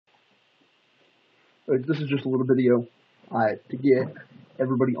This is just a little video to get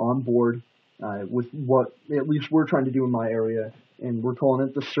everybody on board with what at least we're trying to do in my area, and we're calling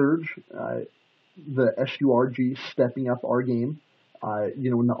it the Surge, the SURG, stepping up our game.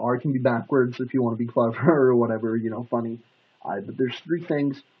 And the R can be backwards if you want to be clever or whatever, funny. But there's three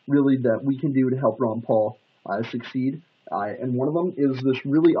things really that we can do to help Ron Paul succeed, and one of them is this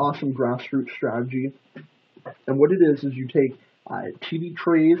really awesome grassroots strategy. And what it is you take TV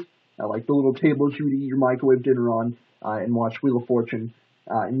trays, like the little tables you would eat your microwave dinner on and watch Wheel of Fortune.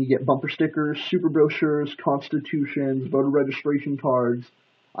 And you get bumper stickers, super brochures, constitutions, voter registration cards,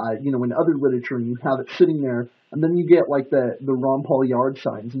 and other literature, and you have it sitting there. And then you get like the Ron Paul yard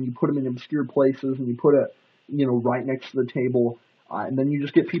signs, and you put them in obscure places, and you put it, right next to the table. And then you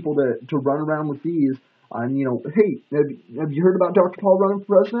just get people to run around with these. And, hey, have you heard about Dr. Paul running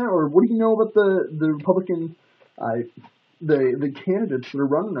for president? Or what do you know about the Republican, the candidates that are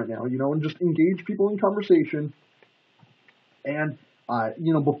running right now, and just engage people in conversation. And,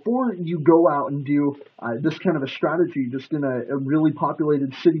 before you go out and do this kind of a strategy just in a really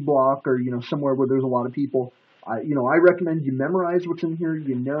populated city block or, somewhere where there's a lot of people, I recommend you memorize what's in here,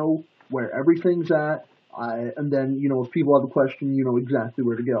 where everything's at, and then, if people have a question, you know exactly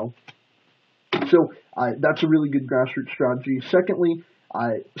where to go. So that's a really good grassroots strategy. Secondly,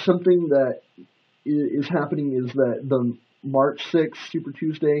 something that is happening is that the March 6th, Super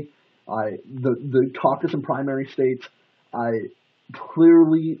Tuesday, the caucus and primary states,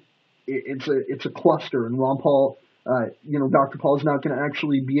 clearly it's a cluster, and Ron Paul, Dr. Paul is not going to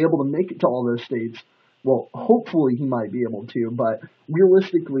actually be able to make it to all those states. Well, hopefully he might be able to, but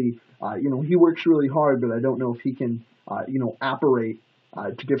realistically, he works really hard, but I don't know if he can, apparate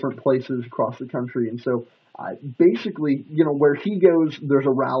to different places across the country. And so basically, where he goes, there's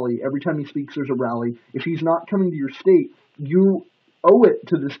a rally. Every time he speaks, there's a rally. If he's not coming to your state, you owe it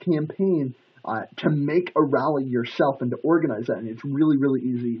to this campaign to make a rally yourself and to organize that. And it's really, really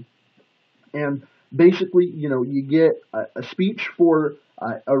easy. And basically, you get a speech for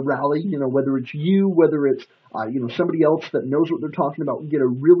a rally, whether it's you, whether it's, somebody else that knows what they're talking about. Get a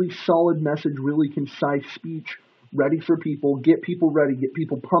really solid message, really concise speech ready for people, get people ready, get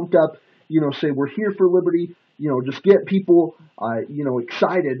people pumped up, say we're here for liberty, just get people,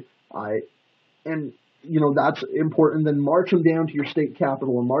 excited, and, that's important. Then march them down to your state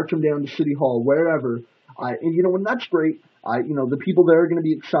capitol or march them down to City Hall, wherever, and that's great. The people there are going to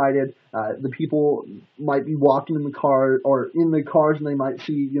be excited. The people might be walking in the car or in the cars, and they might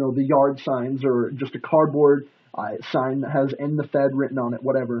see, the yard signs or just a cardboard sign that has "End the Fed" written on it,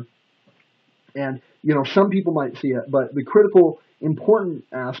 whatever. And, some people might see it, but the critical, important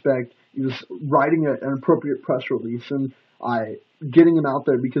aspect is writing an appropriate press release and getting them out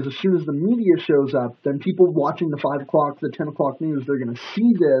there, because as soon as the media shows up, then people watching the 5 o'clock, the 10 o'clock news, they're going to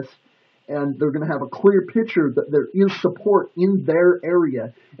see this, and they're going to have a clear picture that there is support in their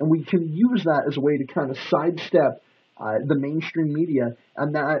area. And we can use that as a way to kind of sidestep the mainstream media,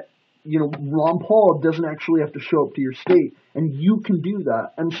 and that, Ron Paul doesn't actually have to show up to your state, and you can do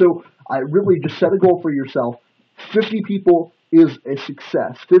that. And so I really just set a goal for yourself. 50 people is a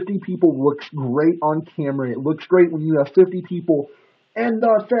success. 50 people looks great on camera. It looks great when you have 50 people. End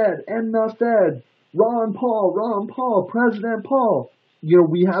the Fed, Ron Paul, President Paul.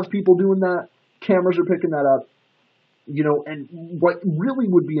 We have people doing that. Cameras are picking that up. And what really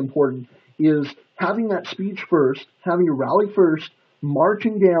would be important is having that speech first, having a rally first,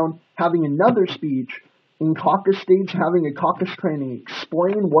 marching down, having another speech, in caucus states, having a caucus training,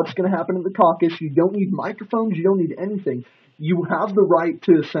 explain what's going to happen in the caucus. You don't need microphones. You don't need anything. You have the right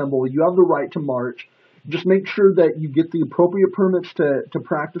to assemble. You have the right to march. Just make sure that you get the appropriate permits to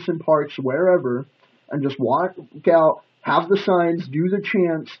practice in parks, wherever, and just walk out, have the signs, do the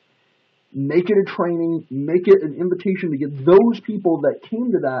chants, make it a training, make it an invitation to get those people that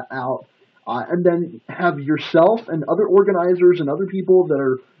came to that out, and then have yourself and other organizers and other people that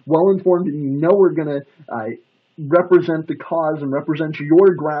are well-informed and are going to represent the cause and represent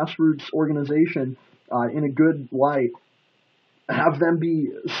your grassroots organization in a good light. Have them be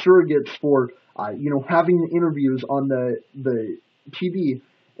surrogates for, having interviews on the TV.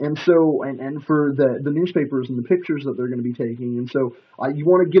 And so, and for the newspapers and the pictures that they're going to be taking. And so you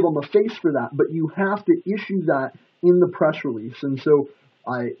want to give them a face for that, but you have to issue that in the press release. And so,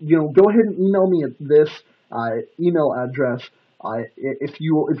 go ahead and email me at this email address. If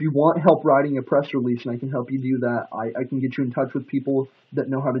you want help writing a press release, and I can help you do that, I can get you in touch with people that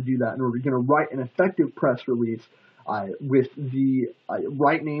know how to do that. And we're going to write an effective press release with the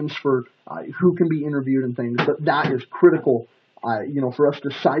right names for who can be interviewed and things. But that is critical, for us to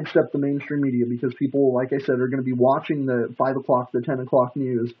sidestep the mainstream media, because people, like I said, are going to be watching the 5 o'clock, the 10 o'clock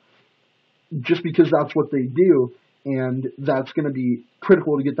news. just because that's what they do, and that's going to be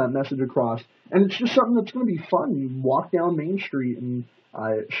critical to get that message across. And it's just something that's going to be fun. You walk down Main Street and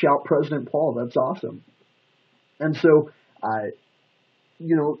shout President Paul. That's awesome. And so,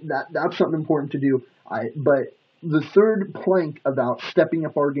 that's something important to do. But the third plank about stepping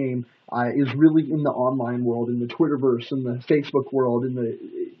up our game is really in the online world, in the Twitterverse, in the Facebook world,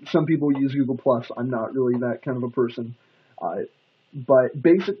 some people use Google Plus. I'm not really that kind of a person. But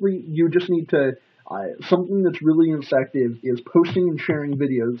basically, you just need to, something that's really effective is posting and sharing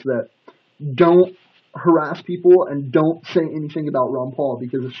videos that don't harass people and don't say anything about Ron Paul,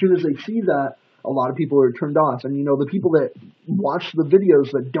 because as soon as they see that, a lot of people are turned off. And, the people that watch the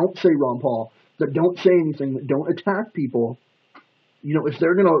videos that don't say Ron Paul, that don't say anything, that don't attack people, if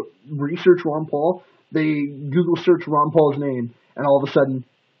they're going to research Ron Paul, they Google search Ron Paul's name, and all of a sudden,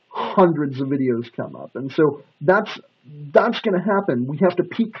 hundreds of videos come up. And so that's going to happen. We have to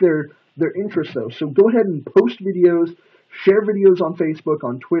pique their interest, though. So go ahead and post videos, share videos on Facebook,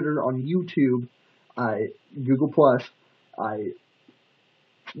 on Twitter, on YouTube, Google Plus,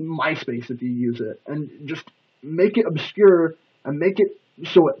 MySpace if you use it, and just make it obscure and make it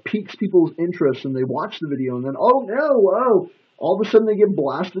so it piques people's interest and they watch the video, and then all of a sudden they get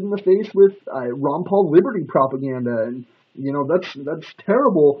blasted in the face with Ron Paul liberty propaganda, and that's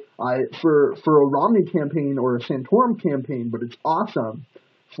terrible for a Romney campaign or a Santorum campaign, but it's awesome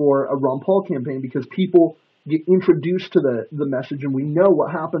for a Ron Paul campaign because people get introduced to the message, and we know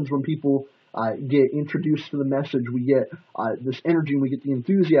what happens when people get introduced to the message. We get this energy, and we get the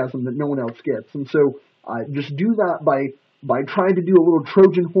enthusiasm that no one else gets. And so just do that by trying to do a little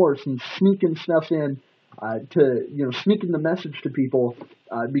Trojan horse and sneaking stuff in sneaking the message to people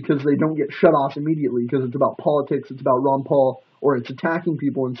because they don't get shut off immediately because it's about politics, it's about Ron Paul, or it's attacking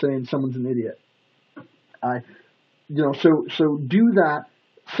people and saying someone's an idiot. So do that.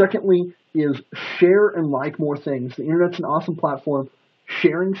 Secondly is share and like more things. The internet's an awesome platform.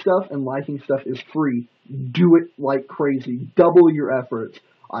 Sharing stuff and liking stuff is free. Do it like crazy. Double your efforts.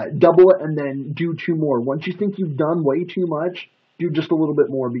 Double it and then do 2 more. Once you think you've done way too much, do just a little bit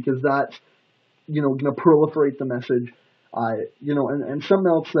more, because that's, going to proliferate the message. And something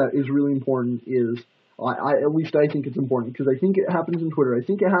else that is really important is, at least I think it's important, because I think it happens in Twitter. I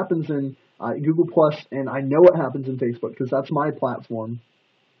think it happens in Google Plus, and I know it happens in Facebook, because that's my platform,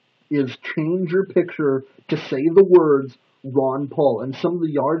 is change your picture to say the words Ron Paul. And some of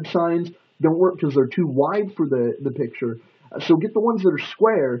the yard signs don't work because they're too wide for the picture. So get the ones that are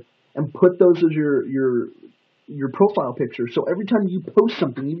square and put those as your profile picture. So every time you post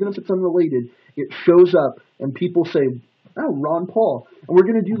something, even if it's unrelated, it shows up and people say, oh, Ron Paul. And we're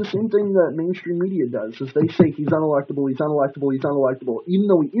going to do the same thing that mainstream media does, is they say he's unelectable, he's unelectable, he's unelectable. Even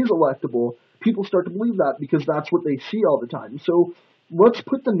though he is electable, people start to believe that because that's what they see all the time. So let's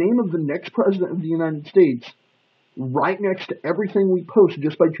put the name of the next president of the United States right next to everything we post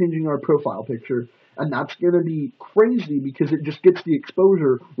just by changing our profile picture. And that's going to be crazy because it just gets the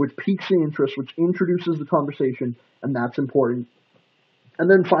exposure, which piques the interest, which introduces the conversation, and that's important. And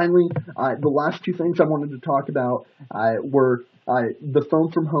then finally, the last 2 things I wanted to talk about were the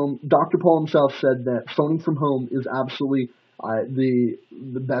phone from home. Dr. Paul himself said that phoning from home is absolutely the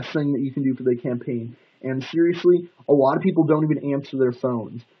best thing that you can do for the campaign. And seriously, a lot of people don't even answer their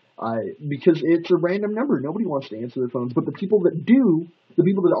phones because it's a random number. Nobody wants to answer their phones. But the people that do, the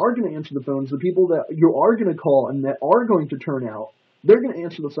people that are going to answer the phones, the people that you are going to call and that are going to turn out, they're going to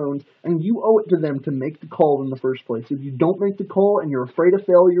answer the phones, and you owe it to them to make the call in the first place. If you don't make the call and you're afraid of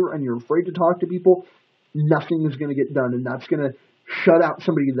failure and you're afraid to talk to people, nothing is going to get done, and that's going to shut out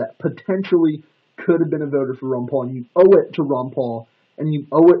somebody that potentially could have been a voter for Ron Paul. And you owe it to Ron Paul, and you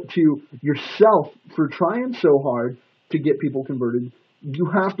owe it to yourself for trying so hard to get people converted. You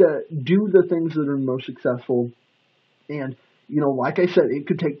have to do the things that are most successful. And, like I said, it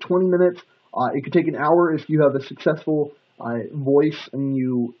could take 20 minutes. It could take an hour if you have a successful voice and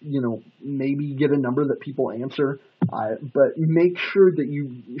you maybe get a number that people answer. But make sure that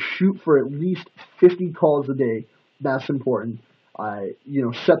you shoot for at least 50 calls a day. That's important.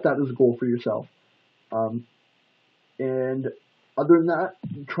 Set that as a goal for yourself. And other than that,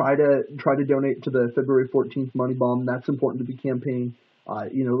 try to donate to the February 14th Money Bomb. That's important to the campaign.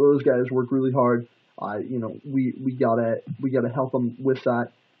 Those guys work really hard. We gotta help them with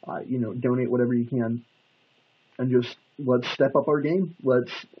that. Donate whatever you can, and just let's step up our game.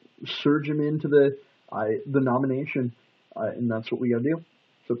 Let's surge him into the nomination, and that's what we gotta do.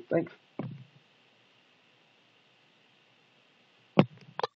 So thanks.